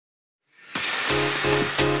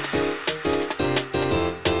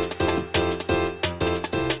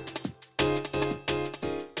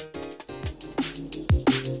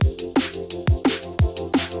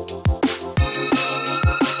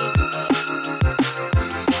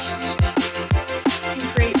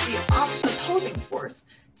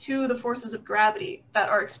to the forces of gravity that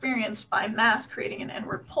are experienced by mass creating an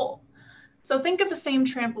inward pull. So think of the same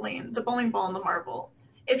trampoline, the bowling ball and the marble.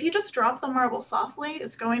 If you just drop the marble softly,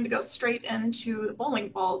 it's going to go straight into the bowling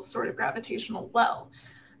ball's sort of gravitational well.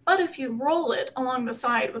 But if you roll it along the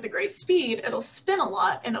side with a great speed, it'll spin a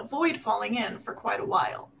lot and avoid falling in for quite a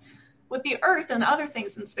while. With the Earth and other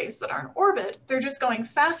things in space that are in orbit, they're just going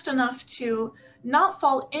fast enough to not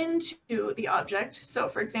fall into the object. So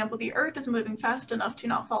for example, the Earth is moving fast enough to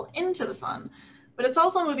not fall into the sun, but it's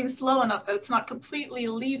also moving slow enough that it's not completely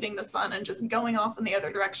leaving the sun and just going off in the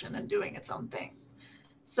other direction and doing its own thing.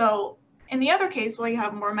 So in the other case, while you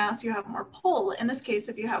have more mass, you have more pull. In this case,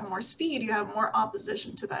 if you have more speed, you have more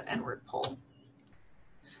opposition to that inward pull.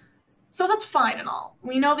 So that's fine and all.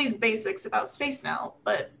 We know these basics about space now,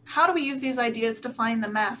 but how do we use these ideas to find the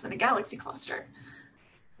mass in a galaxy cluster?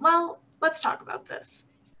 Well, let's talk about this.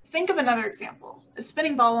 Think of another example, a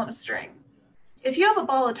spinning ball on a string. If you have a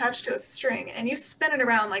ball attached to a string and you spin it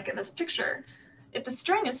around like in this picture, if the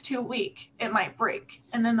string is too weak, it might break,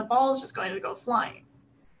 and then the ball is just going to go flying.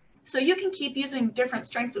 So you can keep using different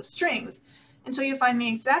strengths of strings until you find the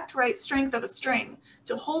exact right strength of a string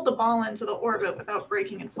to hold the ball into the orbit without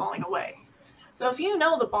breaking and falling away. So if you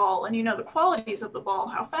know the ball and you know the qualities of the ball,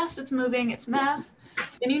 how fast it's moving, its mass,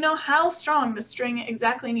 then you know how strong the string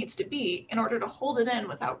exactly needs to be in order to hold it in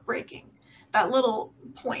without breaking. That little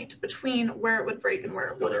point between where it would break and where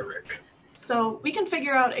it wouldn't. So we can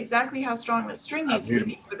figure out exactly how strong the string needs to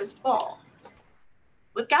be for this ball.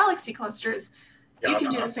 With galaxy clusters, you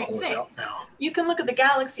can do the same thing. You can look at the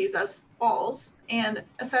galaxies as balls and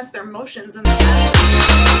assess their motions and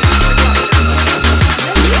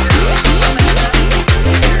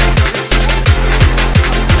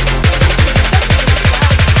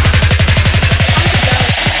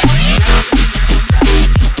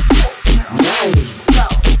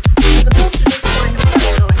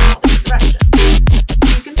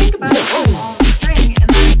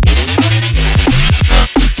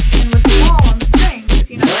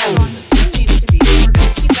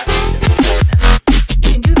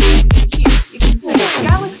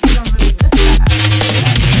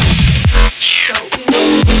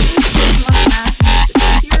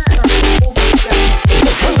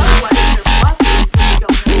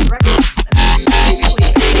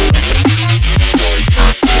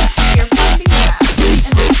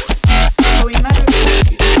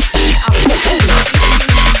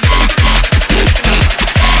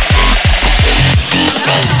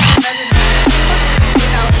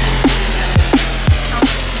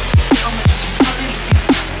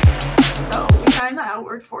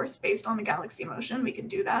force based on the galaxy motion, we can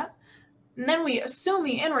do that. And then we assume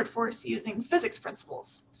the inward force using physics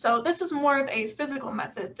principles. So this is more of a physical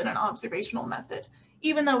method than an observational method,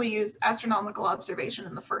 even though we use astronomical observation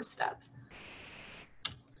in the first step.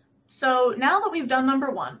 So now that we've done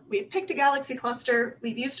number one, we've picked a galaxy cluster,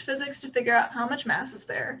 we've used physics to figure out how much mass is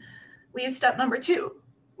there, we use step number two,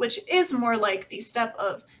 which is more like the step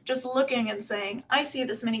of just looking and saying, I see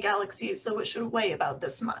this many galaxies, so it should weigh about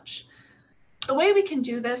this much. The way we can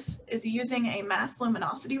do this is using a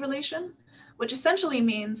mass-luminosity relation, which essentially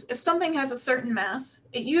means if something has a certain mass,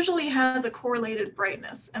 it usually has a correlated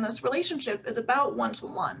brightness, and this relationship is about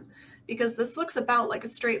 1-to-1, because this looks about like a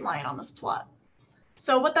straight line on this plot.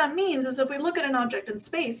 So what that means is if we look at an object in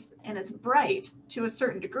space and it's bright to a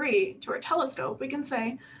certain degree to our telescope, we can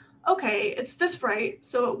say, okay, it's this bright,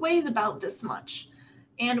 so it weighs about this much.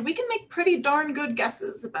 And we can make pretty darn good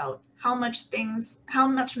guesses about how much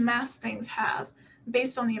mass things have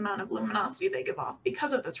based on the amount of luminosity they give off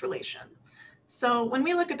because of this relation. So when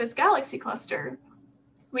we look at this galaxy cluster,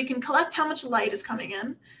 we can collect how much light is coming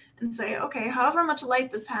in and say, okay, however much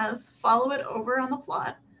light this has, follow it over on the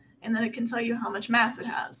plot, and then it can tell you how much mass it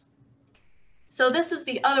has. So this is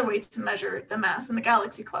the other way to measure the mass in the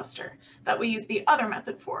galaxy cluster that we used the other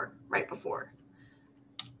method for right before.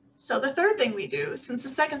 So the third thing we do, since the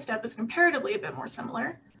second step is comparatively a bit more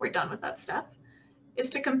similar, we're done with that step, is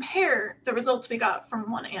to compare the results we got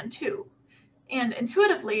from 1 and 2. And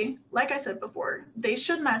intuitively, like I said before, they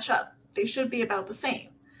should match up. They should be about the same.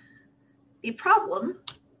 The problem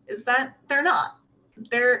is that they're not.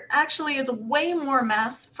 There actually is way more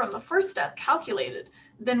mass from the first step calculated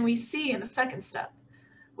than we see in the second step,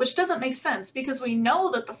 which doesn't make sense because we know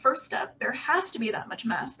that the first step, there has to be that much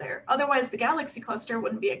mass there. Otherwise, the galaxy cluster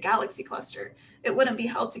wouldn't be a galaxy cluster. It wouldn't be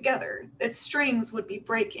held together. Its strings would be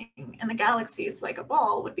breaking, and the galaxies, like a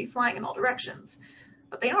ball, would be flying in all directions.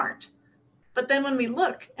 But they aren't. But then when we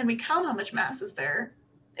look and we count how much mass is there,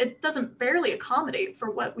 it doesn't barely accommodate for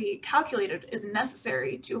what we calculated is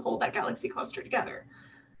necessary to hold that galaxy cluster together.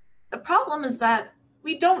 The problem is that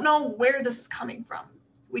we don't know where this is coming from.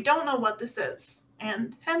 We don't know what this is,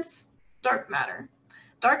 and hence dark matter.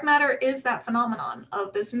 Dark matter is that phenomenon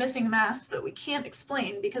of this missing mass that we can't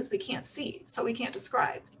explain because we can't see, so we can't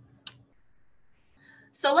describe.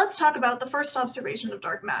 So let's talk about the first observation of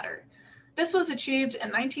dark matter. This was achieved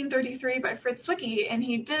in 1933 by Fritz Zwicky, and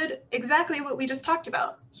he did exactly what we just talked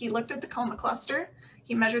about. He looked at the coma cluster,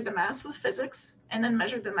 he measured the mass with physics, and then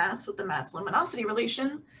measured the mass with the mass-luminosity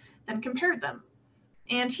relation, then compared them.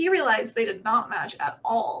 And he realized they did not match at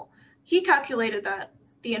all. He calculated that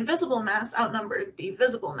the invisible mass outnumbered the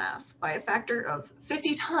visible mass by a factor of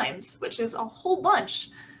 50 times, which is a whole bunch,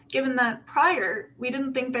 given that prior, we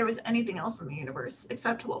didn't think there was anything else in the universe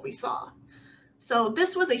except what we saw. So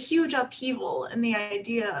this was a huge upheaval in the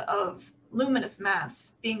idea of luminous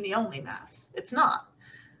mass being the only mass. It's not.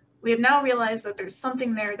 We have now realized that there's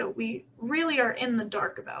something there that we really are in the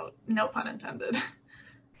dark about, no pun intended.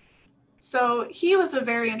 So he was a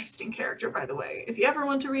very interesting character, by the way. If you ever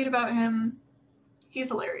want to read about him, he's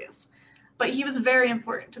hilarious. But he was very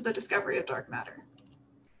important to the discovery of dark matter.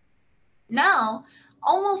 Now,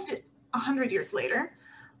 almost 100 years later,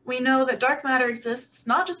 we know that dark matter exists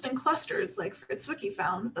not just in clusters like Fritz Zwicky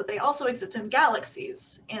found, but they also exist in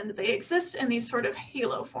galaxies, and they exist in these sort of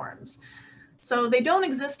halo forms. So they don't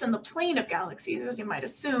exist in the plane of galaxies, as you might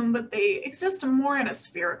assume, but they exist more in a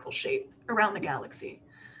spherical shape around the galaxy.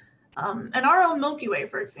 And our own Milky Way,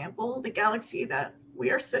 for example, the galaxy that we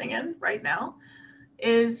are sitting in right now,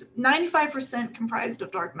 is 95% comprised of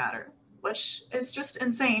dark matter, which is just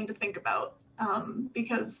insane to think about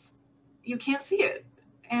because you can't see it,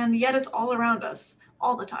 and yet it's all around us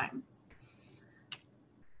all the time.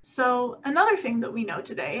 So another thing that we know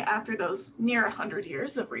today, after those near 100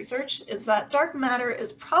 years of research, is that dark matter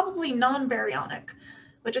is probably non-baryonic,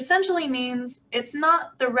 which essentially means it's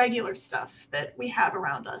not the regular stuff that we have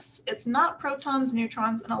around us. It's not protons,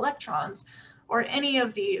 neutrons, and electrons, or any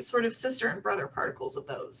of the sort of sister and brother particles of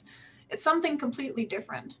those. It's something completely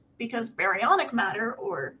different, because baryonic matter,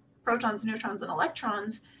 or protons, neutrons, and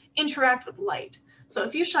electrons, interact with light. So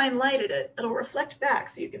if you shine light at it, it'll reflect back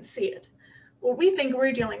so you can see it. What we think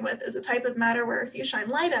we're dealing with is a type of matter where if you shine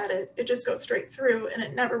light at it, it just goes straight through and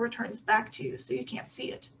it never returns back to you, so you can't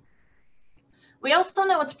see it. We also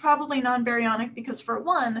know it's probably non-baryonic because, for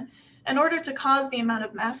one, in order to cause the amount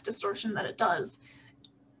of mass distortion that it does,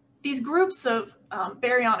 these groups of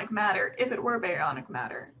baryonic matter, if it were baryonic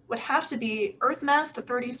matter, would have to be Earth mass to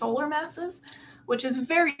 30 solar masses, which is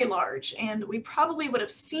very large, and we probably would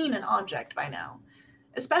have seen an object by now,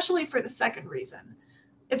 especially for the second reason.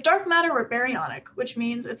 If dark matter were baryonic, which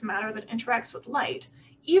means it's matter that interacts with light,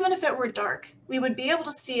 even if it were dark, we would be able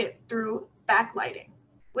to see it through backlighting,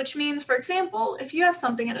 which means, for example, if you have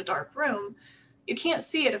something in a dark room, you can't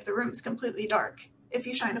see it if the room is completely dark. If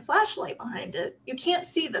you shine a flashlight behind it, you can't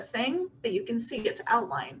see the thing, but you can see its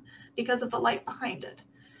outline because of the light behind it.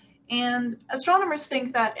 And astronomers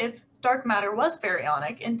think that if dark matter was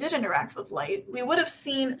baryonic and did interact with light, we would have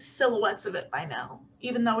seen silhouettes of it by now,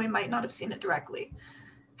 even though we might not have seen it directly.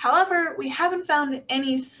 However, we haven't found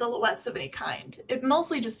any silhouettes of any kind. It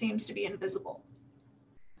mostly just seems to be invisible.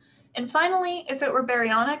 And finally, if it were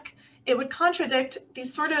baryonic, it would contradict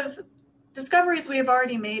these sort of discoveries we have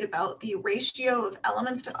already made about the ratio of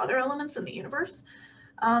elements to other elements in the universe.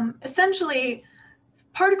 Essentially,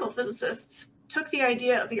 particle physicists took the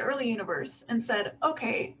idea of the early universe and said,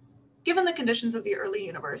 okay, given the conditions of the early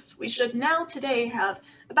universe, we should now today have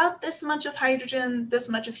about this much of hydrogen, this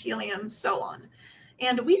much of helium, so on.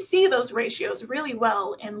 And we see those ratios really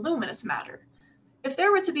well in luminous matter. If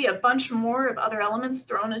there were to be a bunch more of other elements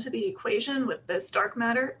thrown into the equation with this dark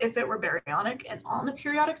matter, if it were baryonic and on the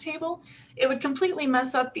periodic table, it would completely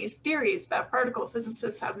mess up these theories that particle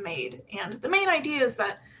physicists have made. And the main idea is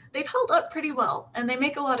that they've held up pretty well and they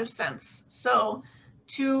make a lot of sense. So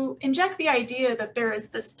to inject the idea that there is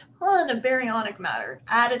this ton of baryonic matter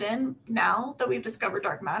added in now that we've discovered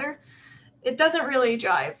dark matter, it doesn't really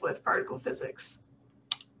jive with particle physics.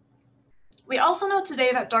 We also know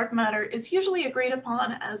today that dark matter is usually agreed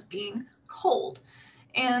upon as being cold.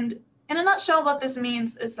 And in a nutshell, what this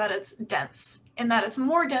means is that it's dense, and that it's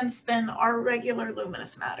more dense than our regular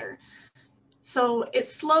luminous matter. So it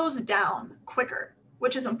slows down quicker,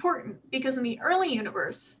 which is important because in the early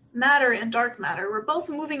universe, matter and dark matter were both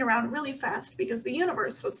moving around really fast because the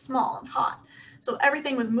universe was small and hot. So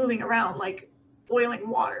everything was moving around like boiling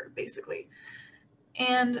water, basically.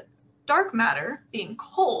 And dark matter, being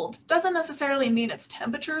cold, doesn't necessarily mean its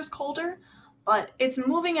temperature is colder, but it's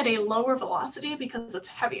moving at a lower velocity because it's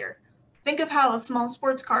heavier. Think of how a small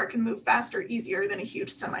sports car can move faster, easier than a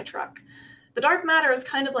huge semi-truck. The dark matter is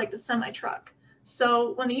kind of like the semi-truck.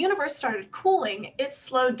 So when the universe started cooling, it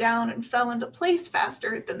slowed down and fell into place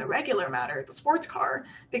faster than the regular matter, the sports car,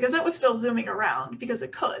 because it was still zooming around, because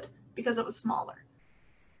it could, because it was smaller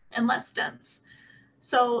and less dense.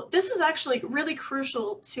 So this is actually really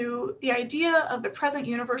crucial to the idea of the present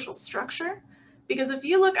universal structure, because if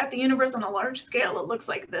you look at the universe on a large scale, it looks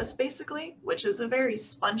like this basically, which is a very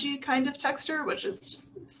spongy kind of texture, which is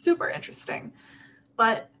just super interesting.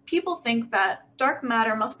 But people think that dark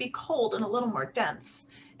matter must be cold and a little more dense,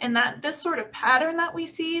 and that this sort of pattern that we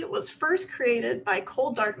see was first created by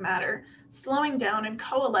cold dark matter slowing down and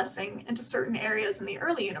coalescing into certain areas in the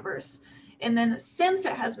early universe. And then since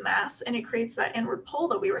it has mass and it creates that inward pull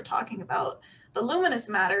that we were talking about, the luminous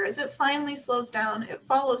matter, as it finally slows down, it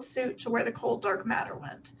follows suit to where the cold dark matter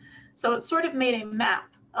went. So it sort of made a map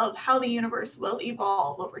of how the universe will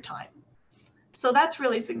evolve over time. So that's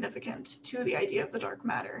really significant to the idea of the dark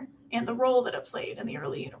matter and the role that it played in the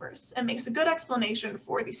early universe, and makes a good explanation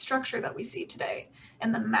for the structure that we see today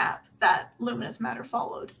and the map that luminous matter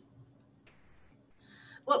followed.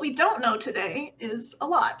 What we don't know today is a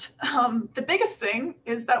lot. The biggest thing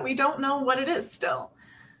is that we don't know what it is still.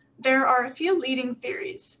 There are a few leading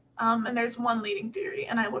theories, and there's one leading theory,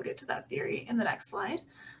 and I will get to that theory in the next slide.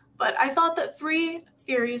 But I thought that 3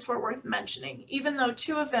 theories were worth mentioning, even though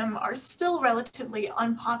 2 of them are still relatively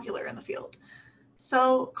unpopular in the field.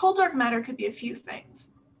 So cold dark matter could be a few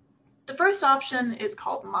things. The first option is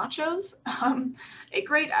called MACHOs, a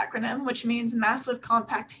great acronym, which means massive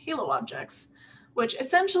compact halo objects, which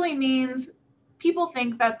essentially means people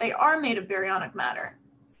think that they are made of baryonic matter.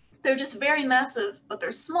 They're just very massive, but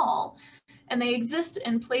they're small, and they exist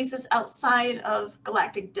in places outside of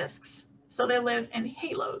galactic disks. So they live in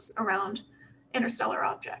halos around interstellar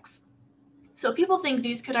objects. So people think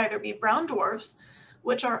these could either be brown dwarfs,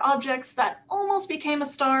 which are objects that almost became a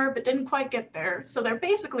star but didn't quite get there, so they're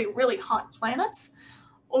basically really hot planets,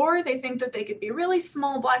 or they think that they could be really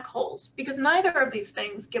small black holes, because neither of these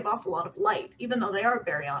things give off a lot of light, even though they are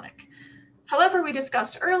baryonic. However, we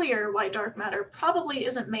discussed earlier why dark matter probably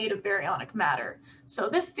isn't made of baryonic matter, so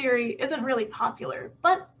this theory isn't really popular,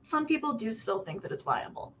 but some people do still think that it's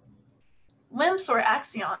viable. WIMPs, or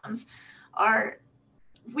axions, are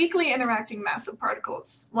weakly interacting massive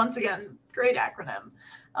particles. Once again, great acronym.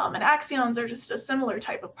 And axions are just a similar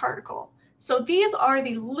type of particle. So these are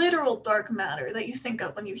the literal dark matter that you think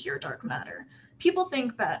of when you hear dark matter. People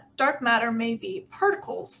think that dark matter may be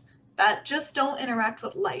particles that just don't interact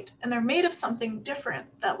with light, and they're made of something different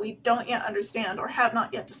that we don't yet understand or have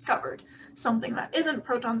not yet discovered, something that isn't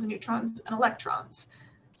protons and neutrons and electrons.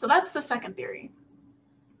 So that's the second theory.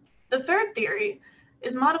 The third theory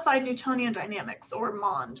is modified Newtonian dynamics, or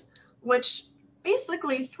MOND, which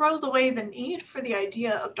basically throws away the need for the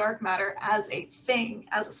idea of dark matter as a thing,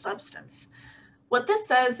 as a substance. What this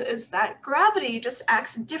says is that gravity just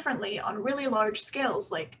acts differently on really large scales,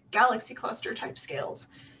 like galaxy cluster type scales.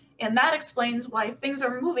 And that explains why things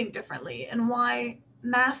are moving differently and why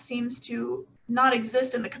mass seems to not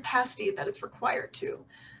exist in the capacity that it's required to.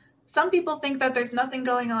 Some people think that there's nothing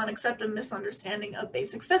going on except a misunderstanding of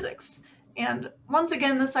basic physics. And once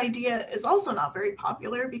again, this idea is also not very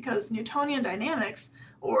popular because Newtonian dynamics,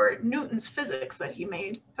 or Newton's physics that he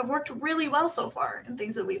made, have worked really well so far in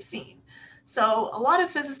things that we've seen. So a lot of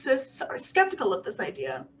physicists are skeptical of this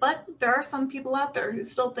idea, but there are some people out there who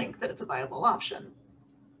still think that it's a viable option.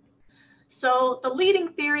 So the leading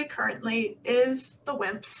theory currently is the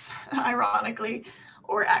WIMPs, ironically,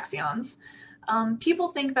 or axions.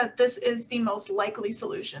 People think that this is the most likely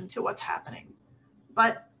solution to what's happening.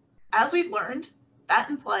 But as we've learned, that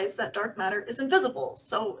implies that dark matter is invisible,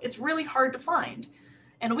 so it's really hard to find.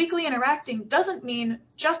 And weakly interacting doesn't mean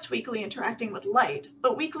just weakly interacting with light,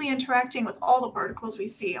 but weakly interacting with all the particles we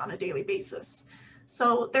see on a daily basis.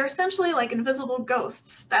 So they're essentially like invisible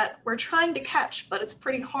ghosts that we're trying to catch, but it's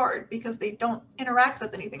pretty hard because they don't interact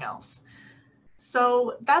with anything else.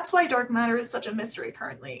 So that's why dark matter is such a mystery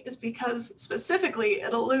currently, is because specifically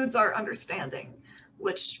it eludes our understanding,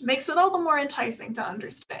 which makes it all the more enticing to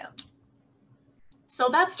understand. So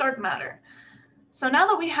that's dark matter. So now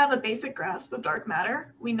that we have a basic grasp of dark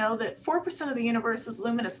matter, we know that 4% of the universe is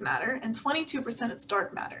luminous matter and 22% is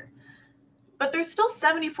dark matter. But there's still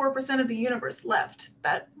 74% of the universe left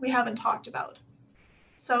that we haven't talked about.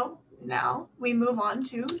 So now we move on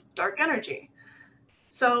to dark energy.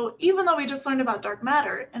 So even though we just learned about dark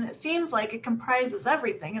matter, and it seems like it comprises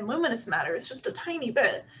everything, and luminous matter is just a tiny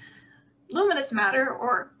bit, luminous matter,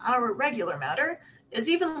 or our regular matter, is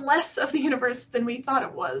even less of the universe than we thought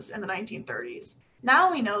it was in the 1930s.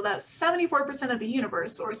 Now we know that 74% of the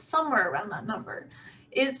universe, or somewhere around that number,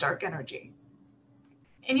 is dark energy.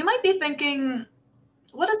 And you might be thinking,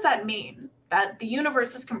 what does that mean? that the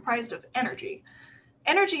universe is comprised of energy.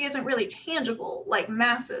 Energy isn't really tangible like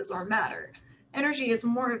masses or matter. Energy is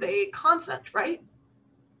more of a concept, right?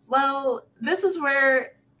 Well, this is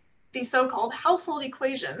where the so-called household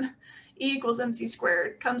equation, E equals mc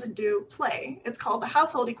squared, comes into play. It's called the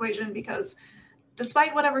household equation because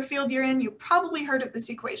despite whatever field you're in, you probably heard of this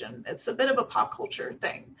equation. It's a bit of a pop culture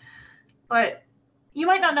thing, but you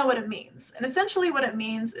might not know what it means. And essentially what it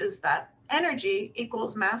means is that energy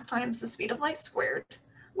equals mass times the speed of light squared,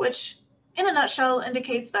 which in a nutshell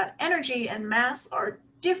indicates that energy and mass are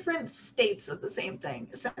different states of the same thing,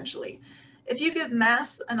 essentially. If you give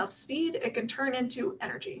mass enough speed, it can turn into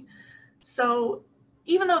energy. So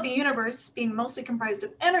even though the universe being mostly comprised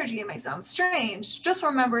of energy may sound strange, just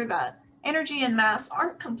remember that energy and mass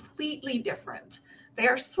aren't completely different. They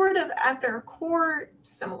are sort of at their core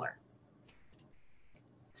similar.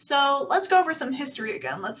 So let's go over some history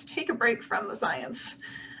again. Let's take a break from the science.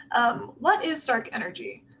 What is dark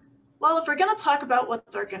energy? Well, if we're going to talk about what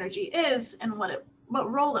dark energy is and what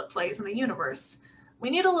role it plays in the universe, we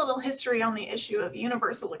need a little history on the issue of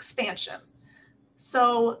universal expansion.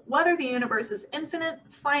 So whether the universe is infinite,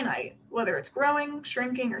 finite, whether it's growing,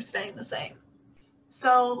 shrinking, or staying the same.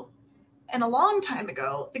 So and a long time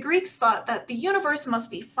ago, the Greeks thought that the universe must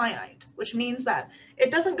be finite, which means that it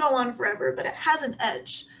doesn't go on forever, but it has an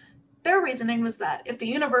edge. Their reasoning was that if the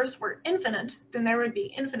universe were infinite, then there would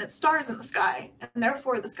be infinite stars in the sky, and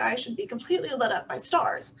therefore the sky should be completely lit up by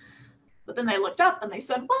stars. But then they looked up and they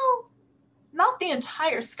said, well, not the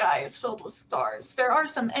entire sky is filled with stars. There are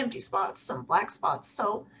some empty spots, some black spots,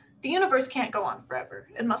 so the universe can't go on forever.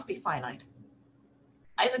 It must be finite.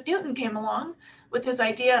 Isaac Newton came along with his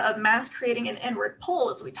idea of mass creating an inward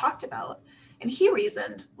pull, as we talked about, and he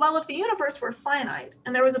reasoned, well, if the universe were finite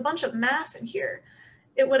and there was a bunch of mass in here,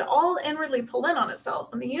 it would all inwardly pull in on itself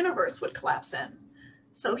and the universe would collapse in.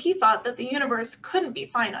 So he thought that the universe couldn't be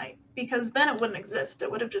finite because then it wouldn't exist.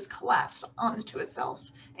 It would have just collapsed onto itself,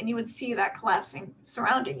 and you would see that collapsing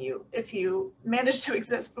surrounding you if you managed to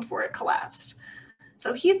exist before it collapsed.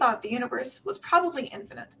 So he thought the universe was probably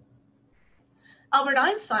infinite. Albert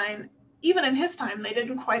Einstein, even in his time, they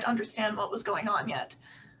didn't quite understand what was going on yet.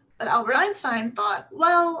 But Albert Einstein thought,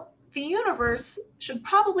 well, the universe should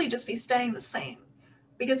probably just be staying the same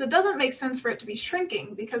because it doesn't make sense for it to be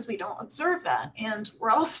shrinking because we don't observe that and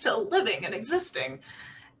we're all still living and existing.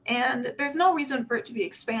 And there's no reason for it to be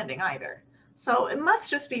expanding either. So it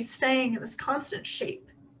must just be staying in this constant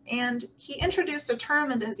shape. And he introduced a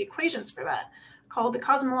term into his equations for that called the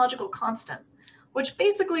cosmological constant, which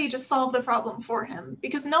basically just solved the problem for him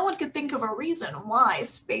because no one could think of a reason why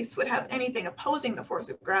space would have anything opposing the force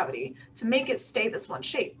of gravity to make it stay this one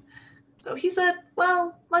shape. So he said,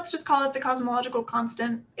 well, let's just call it the cosmological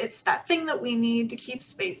constant. It's that thing that we need to keep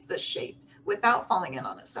space this shape without falling in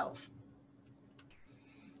on itself.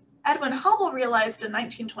 Edwin Hubble realized in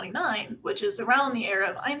 1929, which is around the era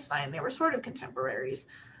of Einstein, they were sort of contemporaries,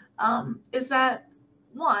 is that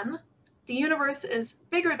one, the universe is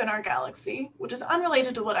bigger than our galaxy, which is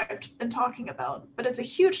unrelated to what I've been talking about, but it's a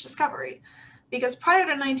huge discovery because prior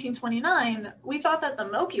to 1929, we thought that the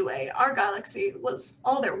Milky Way, our galaxy, was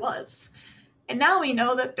all there was. And now we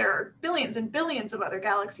know that there are billions and billions of other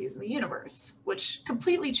galaxies in the universe, which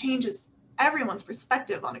completely changes everyone's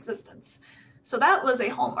perspective on existence. So that was a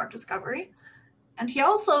hallmark discovery. And he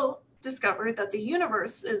also discovered that the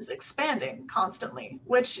universe is expanding constantly,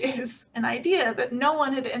 which is an idea that no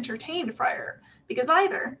one had entertained prior, because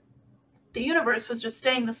either the universe was just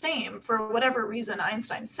staying the same for whatever reason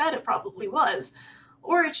Einstein said it probably was,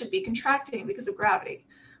 or it should be contracting because of gravity.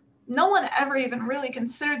 No one ever even really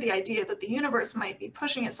considered the idea that the universe might be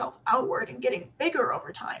pushing itself outward and getting bigger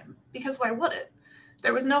over time, because why would it?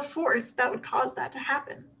 There was no force that would cause that to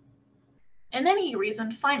happen. And then he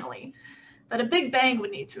reasoned, finally, that a Big Bang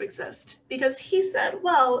would need to exist, because he said,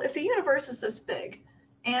 well, if the universe is this big,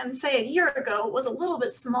 and say a year ago it was a little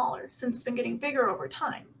bit smaller since it's been getting bigger over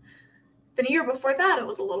time, then a year before that it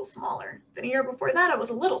was a little smaller, then a year before that it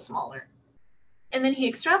was a little smaller. And then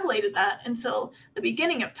he extrapolated that until the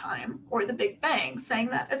beginning of time, or the Big Bang, saying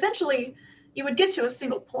that eventually you would get to a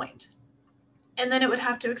single point, and then it would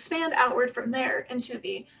have to expand outward from there into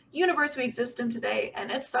the universe we exist in today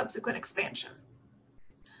and its subsequent expansion.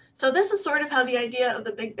 So this is sort of how the idea of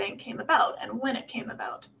the Big Bang came about and when it came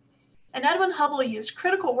about. And Edwin Hubble used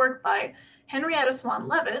critical work by Henrietta Swan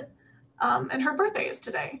Leavitt, and her birthday is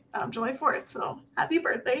today, July 4th. So happy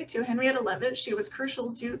birthday to Henrietta Leavitt. She was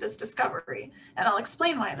crucial to this discovery, and I'll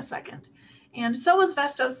explain why in a second. And so was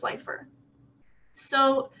Vestos Slipher.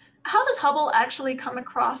 So how did Hubble actually come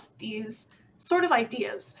across these sort of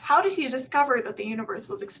ideas? How did he discover that the universe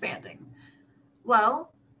was expanding?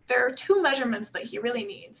 Well, there are two measurements that he really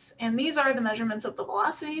needs, and these are the measurements of the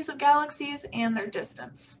velocities of galaxies and their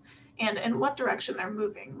distance, and in what direction they're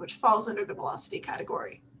moving, which falls under the velocity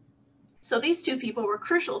category. So these two people were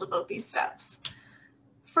crucial to both these steps.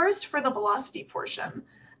 First, for the velocity portion,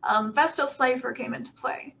 Vesto-Slipher came into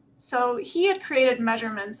play. So he had created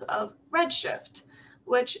measurements of redshift,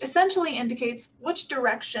 which essentially indicates which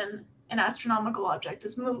direction an astronomical object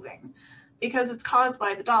is moving, because it's caused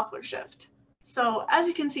by the Doppler shift. So as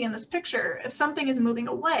you can see in this picture, if something is moving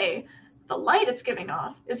away, the light it's giving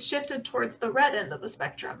off is shifted towards the red end of the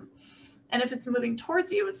spectrum. And if it's moving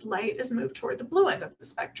towards you, its light is moved toward the blue end of the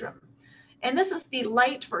spectrum. And this is the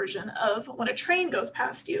light version of when a train goes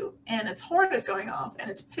past you and its horn is going off and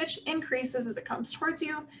its pitch increases as it comes towards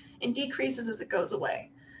you and decreases as it goes away.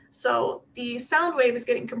 So the sound wave is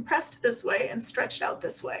getting compressed this way and stretched out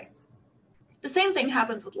this way. The same thing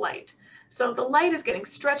happens with light. So the light is getting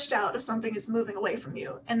stretched out if something is moving away from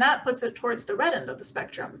you, and that puts it towards the red end of the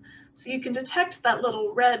spectrum. So you can detect that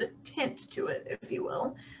little red tint to it, if you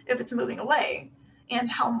will, if it's moving away. And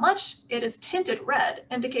how much it is tinted red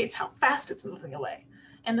indicates how fast it's moving away.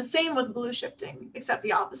 And the same with blue shifting, except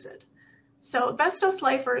the opposite. So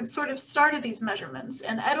Vesto-Slipher had sort of started these measurements,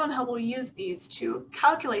 and Edwin Hubble used these to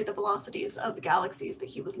calculate the velocities of the galaxies that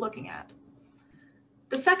he was looking at.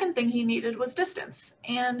 The second thing he needed was distance,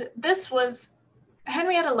 and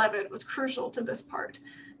Henrietta Leavitt was crucial to this part,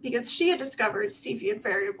 because she had discovered Cepheid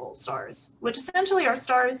variable stars, which essentially are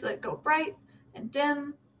stars that go bright and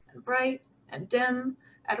dim and bright and dim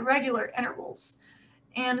at regular intervals.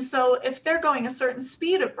 And so if they're going a certain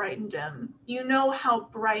speed of bright and dim, you know how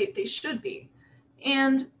bright they should be.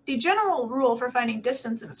 And the general rule for finding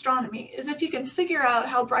distance in astronomy is if you can figure out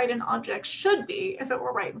how bright an object should be if it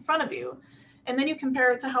were right in front of you, and then you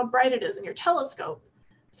compare it to how bright it is in your telescope.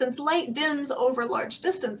 Since light dims over large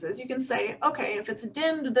distances, you can say, okay, if it's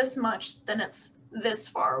dimmed this much, then it's this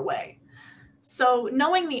far away. So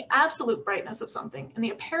knowing the absolute brightness of something and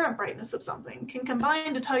the apparent brightness of something can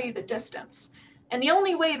combine to tell you the distance. And the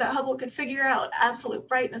only way that Hubble could figure out absolute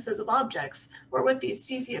brightnesses of objects were with these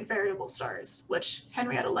Cepheid variable stars, which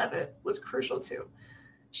Henrietta Leavitt was crucial to.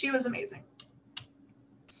 She was amazing.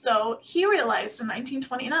 So he realized in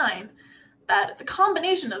 1929 that the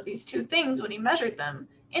combination of these two things when he measured them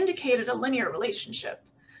indicated a linear relationship,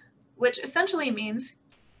 which essentially means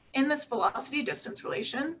in this velocity-distance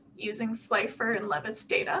relation, using Slipher and Leavitt's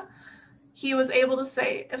data, he was able to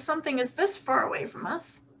say if something is this far away from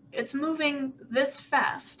us, it's moving this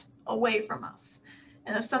fast away from us.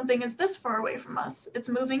 And if something is this far away from us, it's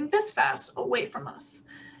moving this fast away from us.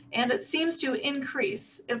 And it seems to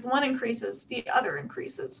increase. If one increases, the other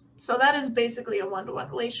increases. So that is basically a one-to-one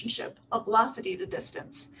relationship of velocity to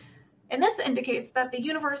distance. And this indicates that the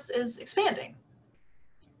universe is expanding.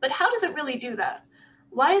 But how does it really do that?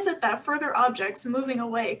 Why is it that further objects moving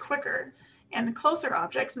away quicker and closer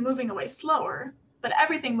objects moving away slower, but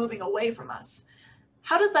everything moving away from us?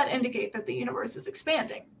 How does that indicate that the universe is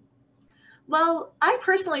expanding? Well, I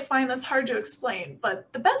personally find this hard to explain,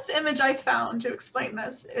 but the best image I found to explain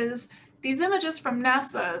this is these images from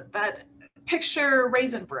NASA that picture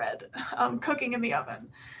raisin bread cooking in the oven.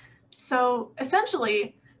 So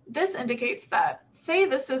essentially, this indicates that, say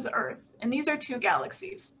this is Earth, and these are two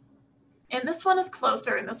galaxies. And this one is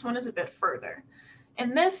closer, and this one is a bit further.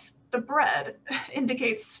 And this, the bread,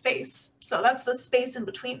 indicates space. So that's the space in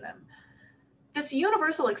between them. This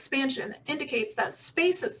universal expansion indicates that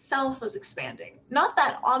space itself is expanding. Not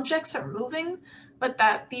that objects are moving, but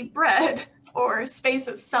that the bread, or space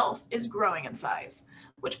itself, is growing in size,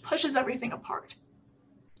 which pushes everything apart.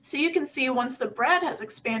 So you can see once the bread has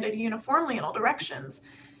expanded uniformly in all directions,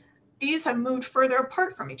 these have moved further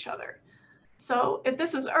apart from each other. So if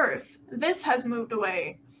this is Earth, this has moved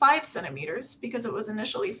away 5 centimeters because it was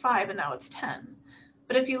initially 5 and now it's 10.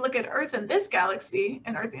 But if you look at Earth in this galaxy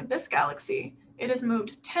and Earth in this galaxy, it has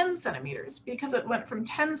moved 10 centimeters because it went from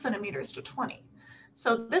 10 centimeters to 20.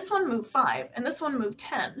 So this one moved 5 and this one moved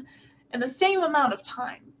 10 in the same amount of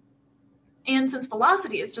time. And since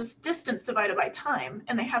velocity is just distance divided by time,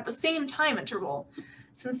 and they have the same time interval,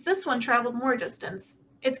 since this one traveled more distance,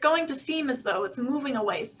 it's going to seem as though it's moving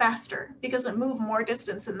away faster because it moved more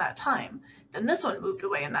distance in that time than this one moved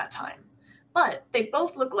away in that time. But they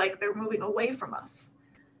both look like they're moving away from us.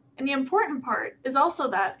 And the important part is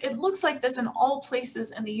also that it looks like this in all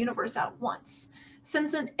places in the universe at once.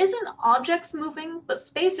 Since it isn't objects moving, but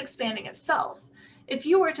space expanding itself, if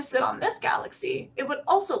you were to sit on this galaxy, it would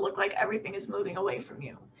also look like everything is moving away from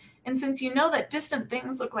you. And since you know that distant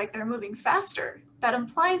things look like they're moving faster, that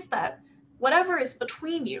implies that whatever is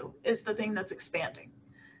between you is the thing that's expanding.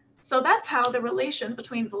 So that's how the relation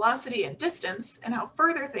between velocity and distance, and how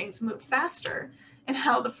further things move faster, and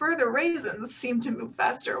how the further raisins seem to move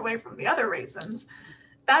faster away from the other raisins,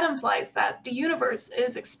 that implies that the universe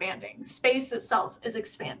is expanding, space itself is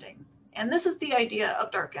expanding. And this is the idea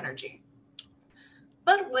of dark energy.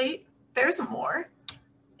 But wait, there's more.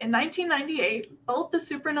 In 1998, both the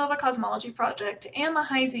Supernova Cosmology Project and the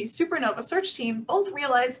HISE Supernova Search Team both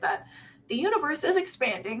realized that the universe is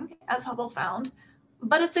expanding, as Hubble found,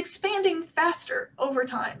 but it's expanding faster over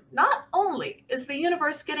time. Not only is the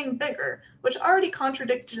universe getting bigger, which already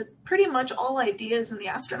contradicted pretty much all ideas in the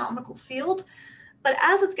astronomical field, but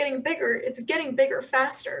as it's getting bigger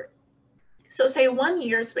faster. So say 1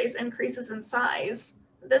 year space increases in size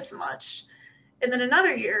this much, and then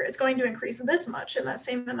another year it's going to increase this much in that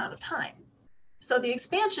same amount of time. So the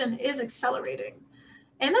expansion is accelerating.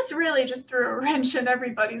 And this really just threw a wrench in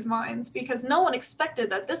everybody's minds because no one expected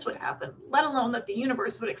that this would happen, let alone that the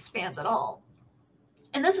universe would expand at all.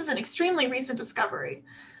 And this is an extremely recent discovery.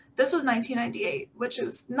 This was 1998, which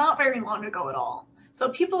is not very long ago at all. So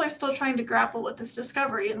people are still trying to grapple with this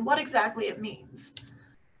discovery and what exactly it means.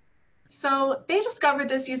 So they discovered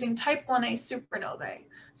this using type 1a supernovae.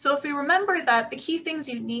 So if we remember that the key things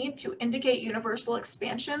you need to indicate universal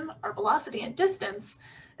expansion are velocity and distance,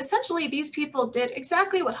 essentially these people did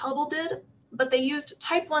exactly what Hubble did, but they used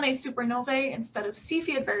type 1a supernovae instead of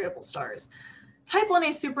Cepheid variable stars. Type 1a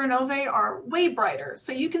supernovae are way brighter,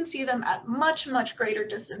 so you can see them at much, much greater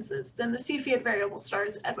distances than the Cepheid variable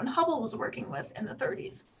stars Edwin Hubble was working with in the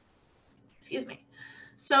 30s. Excuse me.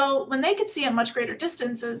 So when they could see at much greater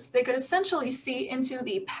distances, they could essentially see into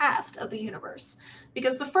the past of the universe.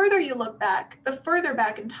 Because the further you look back, the further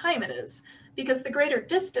back in time it is. Because the greater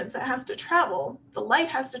distance it has to travel, the light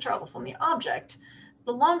has to travel from the object,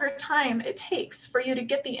 the longer time it takes for you to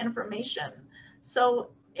get the information. So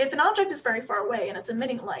if an object is very far away and it's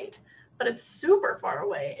emitting light, but it's super far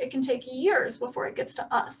away, it can take years before it gets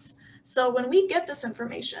to us. So when we get this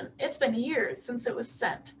information, it's been years since it was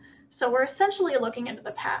sent. So we're essentially looking into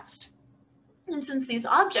the past. And since these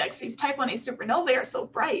objects, these type 1a supernovae are so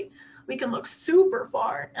bright, we can look super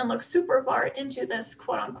far and look super far into this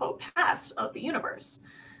quote unquote past of the universe.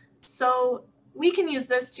 So we can use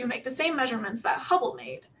this to make the same measurements that Hubble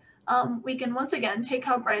made. We can once again take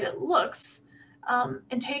how bright it looks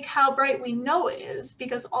and take how bright we know it is,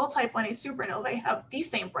 because all type 1a supernovae have the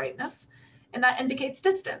same brightness, and that indicates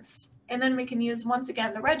distance. And then we can use once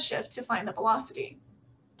again the redshift to find the velocity.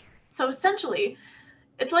 So essentially,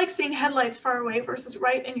 it's like seeing headlights far away versus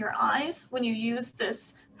right in your eyes when you use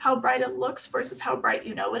this how bright it looks versus how bright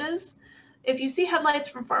you know it is. If you see headlights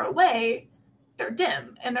from far away, they're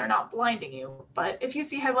dim and they're not blinding you. But if you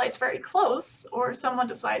see headlights very close, or someone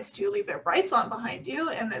decides to leave their brights on behind you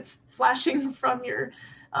and it's flashing from your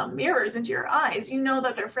mirrors into your eyes, you know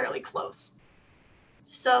that they're fairly close.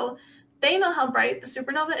 So they know how bright the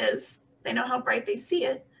supernova is. They know how bright they see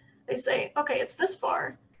it. They say, okay, it's this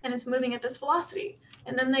far and it's moving at this velocity.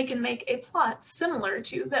 And then they can make a plot similar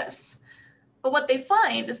to this. But what they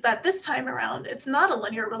find is that this time around, it's not a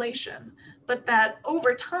linear relation, but that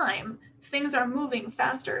over time, things are moving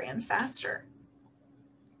faster and faster.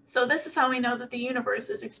 So this is how we know that the universe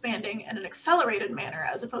is expanding in an accelerated manner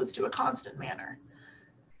as opposed to a constant manner.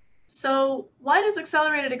 So why does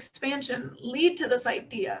accelerated expansion lead to this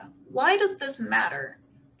idea? Why does this matter?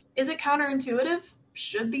 Is it counterintuitive?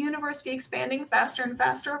 Should the universe be expanding faster and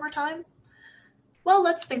faster over time? Well,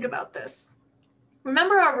 let's think about this.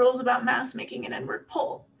 Remember our rules about mass making an inward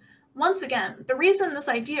pull. Once again, the reason this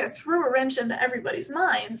idea threw a wrench into everybody's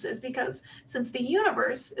minds is because since the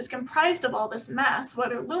universe is comprised of all this mass,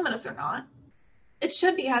 whether luminous or not, it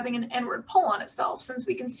should be having an inward pull on itself since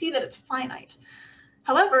we can see that it's finite.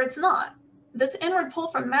 However, it's not. This inward pull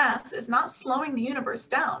from mass is not slowing the universe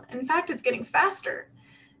down. In fact, it's getting faster.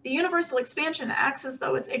 The universal expansion acts as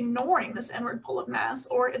though it's ignoring this inward pull of mass,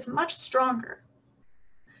 or it's much stronger.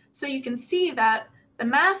 So you can see that the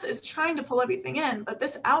mass is trying to pull everything in, but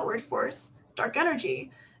this outward force, dark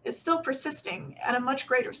energy, is still persisting at a much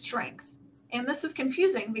greater strength. And this is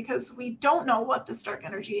confusing because we don't know what this dark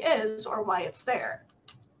energy is or why it's there.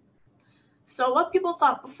 So what people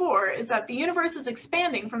thought before is that the universe is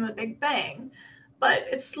expanding from the Big Bang, but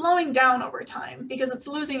it's slowing down over time because it's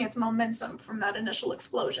losing its momentum from that initial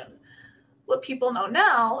explosion. What people know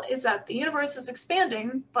now is that the universe is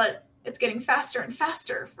expanding, but it's getting faster and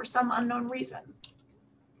faster for some unknown reason.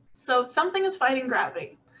 So something is fighting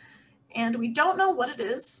gravity, and we don't know what it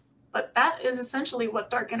is, but that is essentially what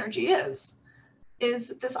dark energy is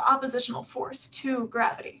this oppositional force to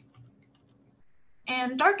gravity.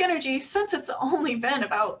 And dark energy, since it's only been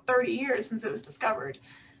about 30 years since it was discovered,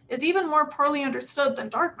 is even more poorly understood than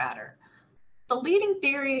dark matter. The leading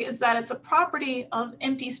theory is that it's a property of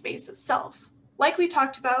empty space itself. Like we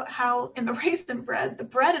talked about how in the raisin bread, the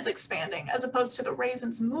bread is expanding as opposed to the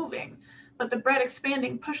raisins moving, but the bread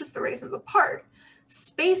expanding pushes the raisins apart.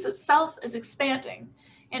 Space itself is expanding,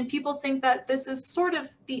 and people think that this is sort of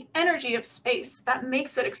the energy of space that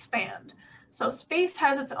makes it expand. So space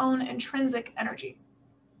has its own intrinsic energy.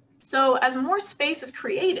 So as more space is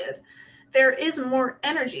created, there is more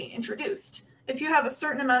energy introduced. If you have a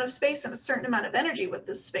certain amount of space and a certain amount of energy with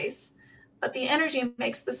this space, but the energy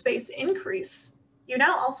makes the space increase, you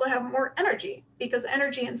now also have more energy because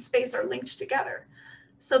energy and space are linked together.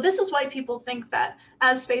 So this is why people think that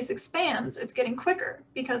as space expands, it's getting quicker,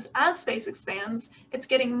 because as space expands, it's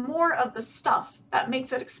getting more of the stuff that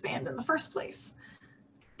makes it expand in the first place.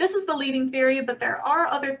 This is the leading theory, but there are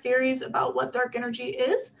other theories about what dark energy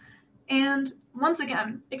is. And once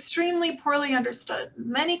again, extremely poorly understood.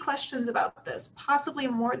 Many questions about this, possibly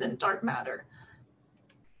more than dark matter.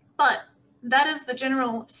 But that is the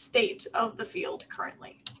general state of the field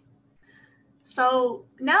currently. So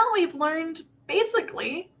now we've learned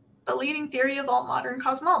basically the leading theory of all modern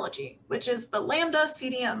cosmology, which is the lambda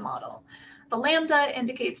CDM model. The lambda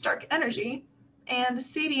indicates dark energy, and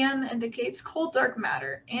CDM indicates cold dark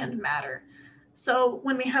matter and matter. So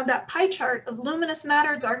when we have that pie chart of luminous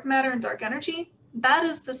matter, and dark energy, that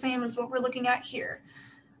is the same as what we're looking at here.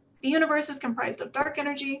 The universe is comprised of dark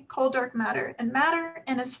energy, cold dark matter, and matter,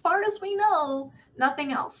 and as far as we know,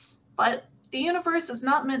 nothing else. But the universe is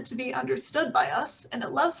not meant to be understood by us, and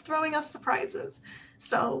it loves throwing us surprises.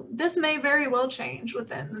 So this may very well change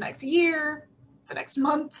within the next year, the next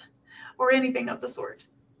month, or anything of the sort.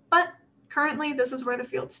 But currently, this is where the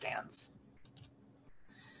field stands.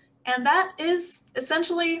 And that is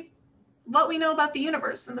essentially what we know about the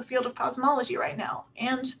universe in the field of cosmology right now,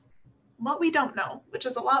 and what we don't know, which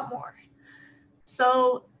is a lot more.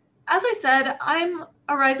 So, as I said, I'm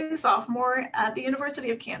a rising sophomore at the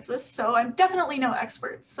University of Kansas, so I'm definitely no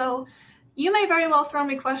expert. So you may very well throw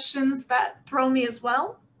me questions that throw me as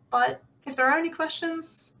well, but if there are any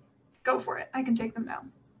questions, go for it. I can take them now.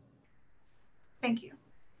 Thank you.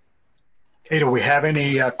 Okay, do we have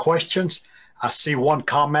any questions? I see one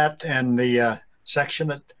comment in the section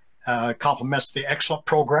that compliments the excellent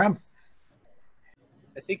program.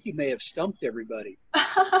 I think you may have stumped everybody.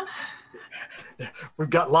 We've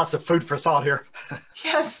got lots of food for thought here.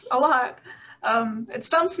 Yes, a lot. It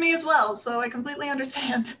stumps me as well, so I completely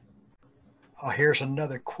understand. Oh, here's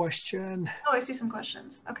another question. Oh, I see some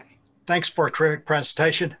questions. Okay. Thanks for a terrific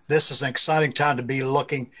presentation. This is an exciting time to be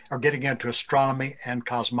looking or getting into astronomy and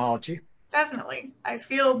cosmology. Definitely. I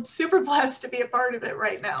feel super blessed to be a part of it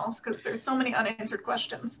right now because there's so many unanswered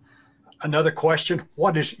questions. Another question,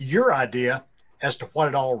 what is your idea as to what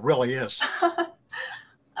it all really is?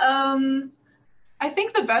 I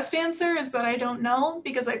think the best answer is that I don't know,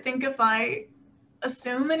 because I think if I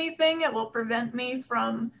assume anything, it will prevent me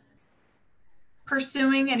from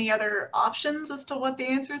pursuing any other options as to what the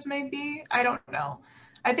answers may be. I don't know.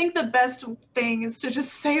 I think the best thing is to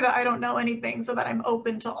just say that I don't know anything so that I'm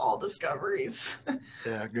open to all discoveries.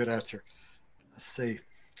 Yeah, good answer. Let's see.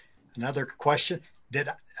 Another question. Did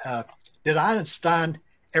Einstein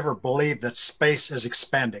ever believe that space is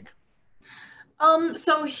expanding?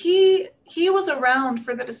 So he was around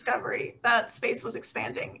for the discovery that space was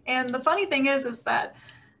expanding. And the funny thing is that,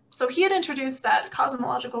 so he had introduced that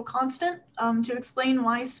cosmological constant to explain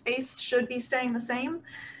why space should be staying the same.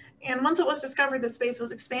 And once it was discovered that space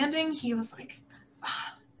was expanding, he was like,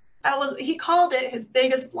 he called it his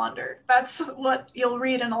biggest blunder. That's what you'll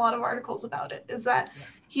read in a lot of articles about it, is that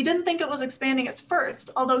he didn't think it was expanding at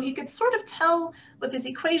first, although he could sort of tell with his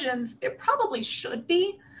equations it probably should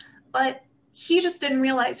be, but he just didn't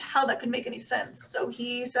realize how that could make any sense. So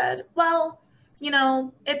he said, well, you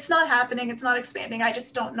know, it's not happening, it's not expanding, I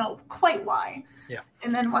just don't know quite why. Yeah.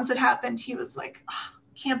 And then once it happened, he was like,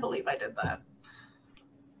 can't believe I did that.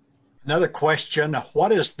 Another question,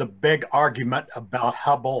 what is the big argument about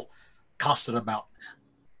Hubble constant about?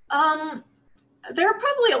 There are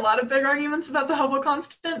probably a lot of big arguments about the Hubble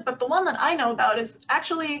constant, but the one that I know about is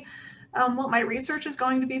actually what my research is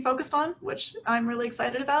going to be focused on, which I'm really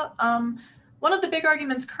excited about. One of the big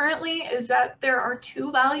arguments currently is that there are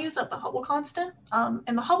two values of the Hubble constant,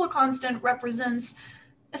 and the Hubble constant represents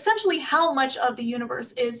essentially how much of the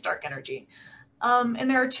universe is dark energy. And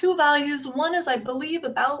there are two values. One is, I believe,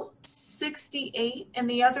 about 68, and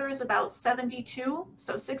the other is about 72,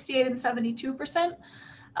 so 68 and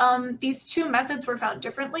 72%. These two methods were found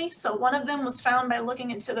differently. So one of them was found by looking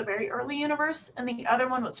into the very early universe, and the other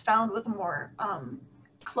one was found with more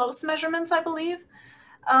close measurements, I believe.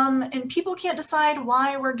 And people can't decide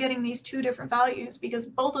why we're getting these two different values because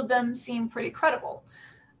both of them seem pretty credible.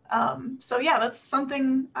 So yeah, that's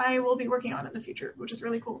something I will be working on in the future, which is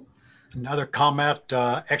really cool. Another comment,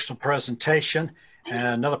 excellent presentation. And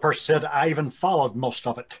another person said, I even followed most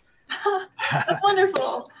of it. That's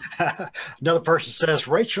wonderful. Another person says,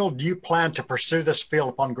 Rachel, do you plan to pursue this field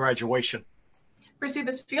upon graduation? Pursue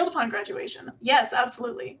this field upon graduation? Yes,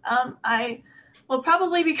 absolutely. I will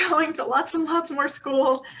probably be going to lots and lots more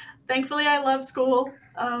school. Thankfully, I love school.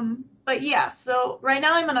 But yeah, so right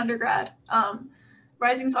now I'm an undergrad,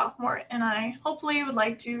 rising sophomore, and I hopefully would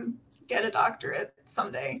like to get a doctorate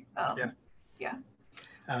someday. Yeah.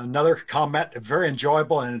 Another comment, very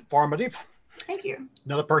enjoyable and informative. Thank you.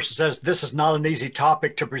 Another person says, this is not an easy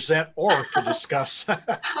topic to present or to discuss.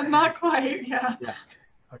 Not quite, yeah.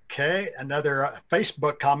 Okay, another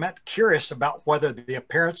Facebook comment, curious about whether the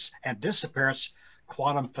appearance and disappearance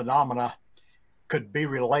quantum phenomena could be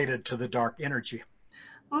related to the dark energy.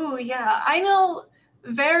 Oh, yeah. I know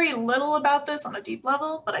very little about this on a deep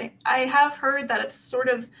level, but I have heard that it's sort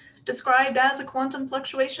of described as a quantum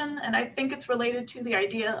fluctuation, and I think it's related to the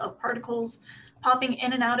idea of particles popping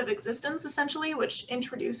in and out of existence, essentially, which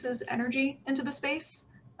introduces energy into the space.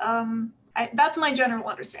 That's my general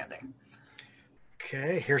understanding.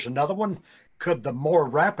 Okay, here's another one. Could the more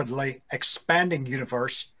rapidly expanding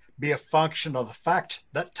universe be a function of the fact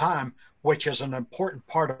that time, which is an important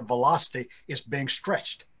part of velocity, is being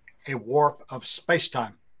stretched, a warp of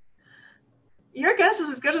space-time? Your guess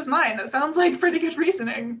is as good as mine. It sounds like pretty good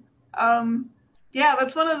reasoning. Yeah,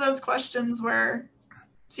 that's one of those questions where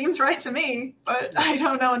seems right to me, but I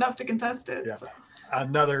don't know enough to contest it. Yeah. So.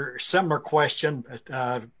 Another similar question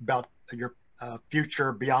about your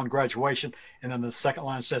future beyond graduation. And then the second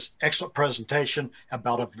line says, excellent presentation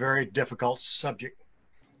about a very difficult subject.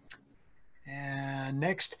 And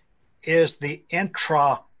next, is the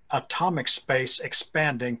intra-atomic space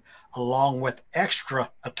expanding along with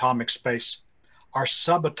extra-atomic space? Are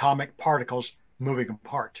subatomic particles moving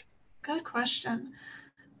apart? Good question.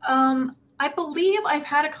 I believe I've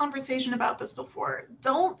had a conversation about this before.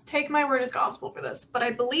 Don't take my word as gospel for this, but I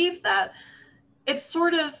believe that it's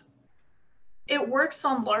sort of, it works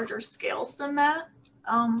on larger scales than that.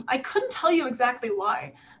 I couldn't tell you exactly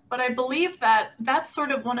why, but I believe that that's sort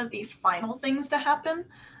of one of the final things to happen.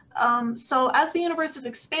 So as the universe is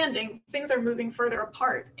expanding, things are moving further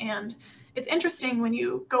apart. And it's interesting when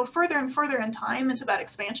you go further and further in time into that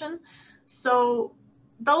expansion. So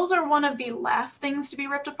those are one of the last things to be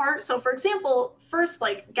ripped apart. So for example, first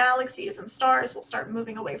like galaxies and stars will start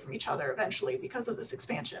moving away from each other eventually because of this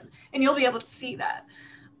expansion, and you'll be able to see that.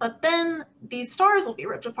 But then these stars will be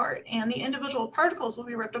ripped apart and the individual particles will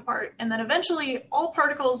be ripped apart. And then eventually all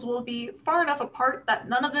particles will be far enough apart that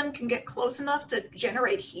none of them can get close enough to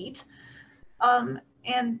generate heat.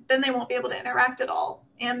 And then they won't be able to interact at all.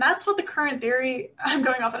 And that's what the current theory, I'm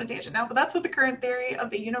going off on a tangent now, but that's what the current theory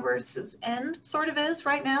of the universe's end sort of is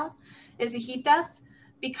right now, is a heat death,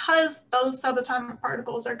 because those subatomic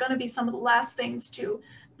particles are going to be some of the last things to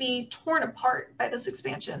be torn apart by this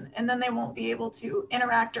expansion, and then they won't be able to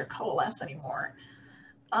interact or coalesce anymore.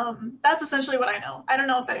 That's essentially what I know. I don't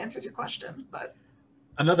know if that answers your question, but.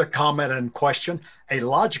 Another comment and question, a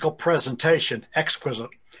logical presentation,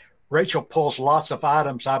 exquisite. Rachel pulls lots of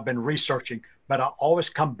items I've been researching, but I always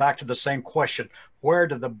come back to the same question. Where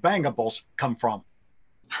do the bangables come from?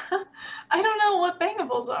 I don't know what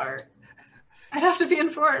bangables are. I'd have to be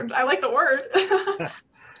informed. I like the word. Okay,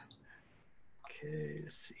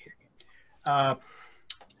 let's see here. Let's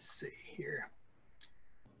see here.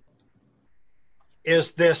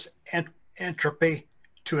 Is this entropy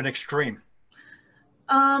to an extreme?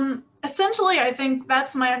 Essentially, I think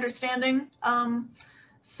that's my understanding.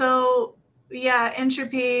 So yeah,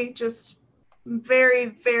 entropy, just very,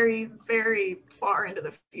 very, very far into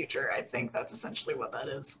the future. I think that's essentially what that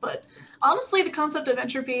is. But honestly, the concept of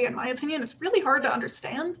entropy, in my opinion, is really hard to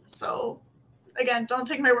understand. So again, don't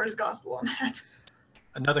take my word as gospel on that.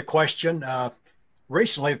 Another question.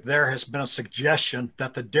 Recently, there has been a suggestion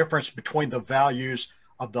that the difference between the values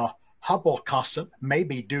of the Hubble constant may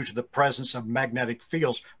be due to the presence of magnetic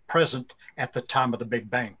fields present at the time of the Big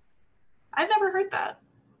Bang. I've never heard that.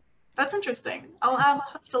 That's interesting. I'll have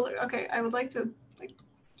to look. Okay, I would like to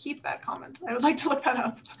keep that comment. I would like to look that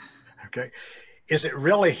up. Okay. Is it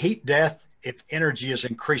really heat death if energy is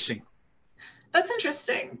increasing? That's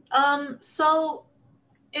interesting. So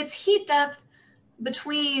it's heat death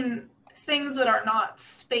between things that are not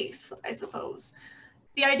space, I suppose.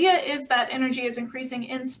 The idea is that energy is increasing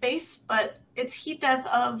in space, but it's heat death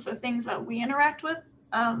of the things that we interact with,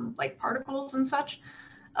 like particles and such.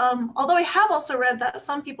 Although I have also read that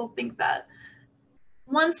some people think that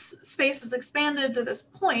once space is expanded to this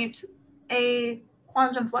point, a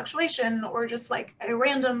quantum fluctuation or just like a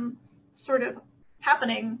random sort of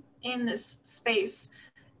happening in this space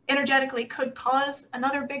energetically could cause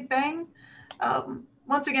another Big Bang.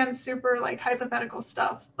 Once again, super like hypothetical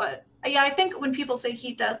stuff, but yeah, I think when people say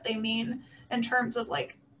heat death, they mean in terms of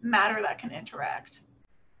like matter that can interact.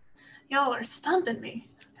 Y'all are stumping me.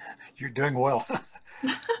 You're doing well.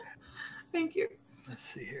 Thank you. Let's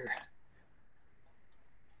see here.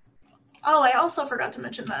 Oh, I also forgot to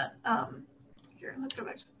mention that. Here, let's go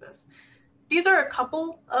back to this. These are a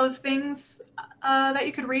couple of things that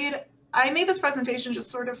you could read. I made this presentation just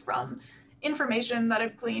sort of from information that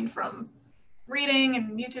I've gleaned from reading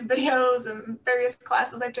and YouTube videos and various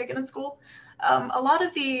classes I've taken in school.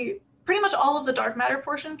 Pretty much all of the dark matter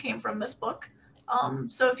portion came from this book.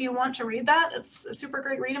 So if you want to read that, it's a super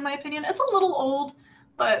great read in my opinion. It's a little old,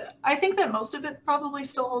 but I think that most of it probably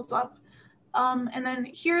still holds up. And then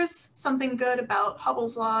here's something good about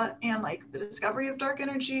Hubble's law and like the discovery of dark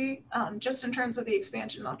energy, just in terms of the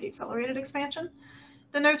expansion, not the accelerated expansion.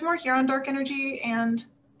 Then there's more here on dark energy, and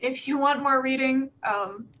if you want more reading,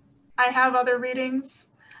 I have other readings.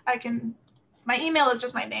 My email is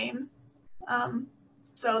just my name.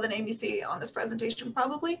 So the name you see on this presentation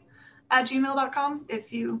probably, @gmail.com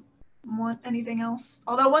if you want anything else.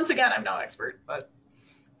 Although once again, I'm no expert, but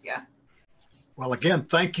yeah. Well, again,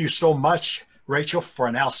 thank you so much, Rachel, for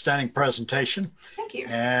an outstanding presentation. Thank you.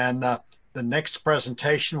 And the next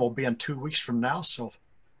presentation will be in 2 weeks from now, so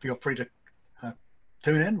feel free to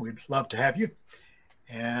tune in. We'd love to have you.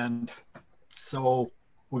 And so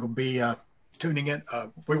we will be tuning in.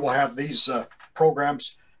 We will have these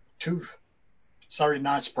programs 2 Saturday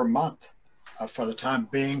nights per month for the time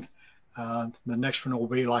being. The next one will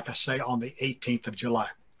be, like I say, on the 18th of July.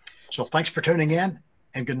 So thanks for tuning in,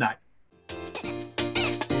 and good night.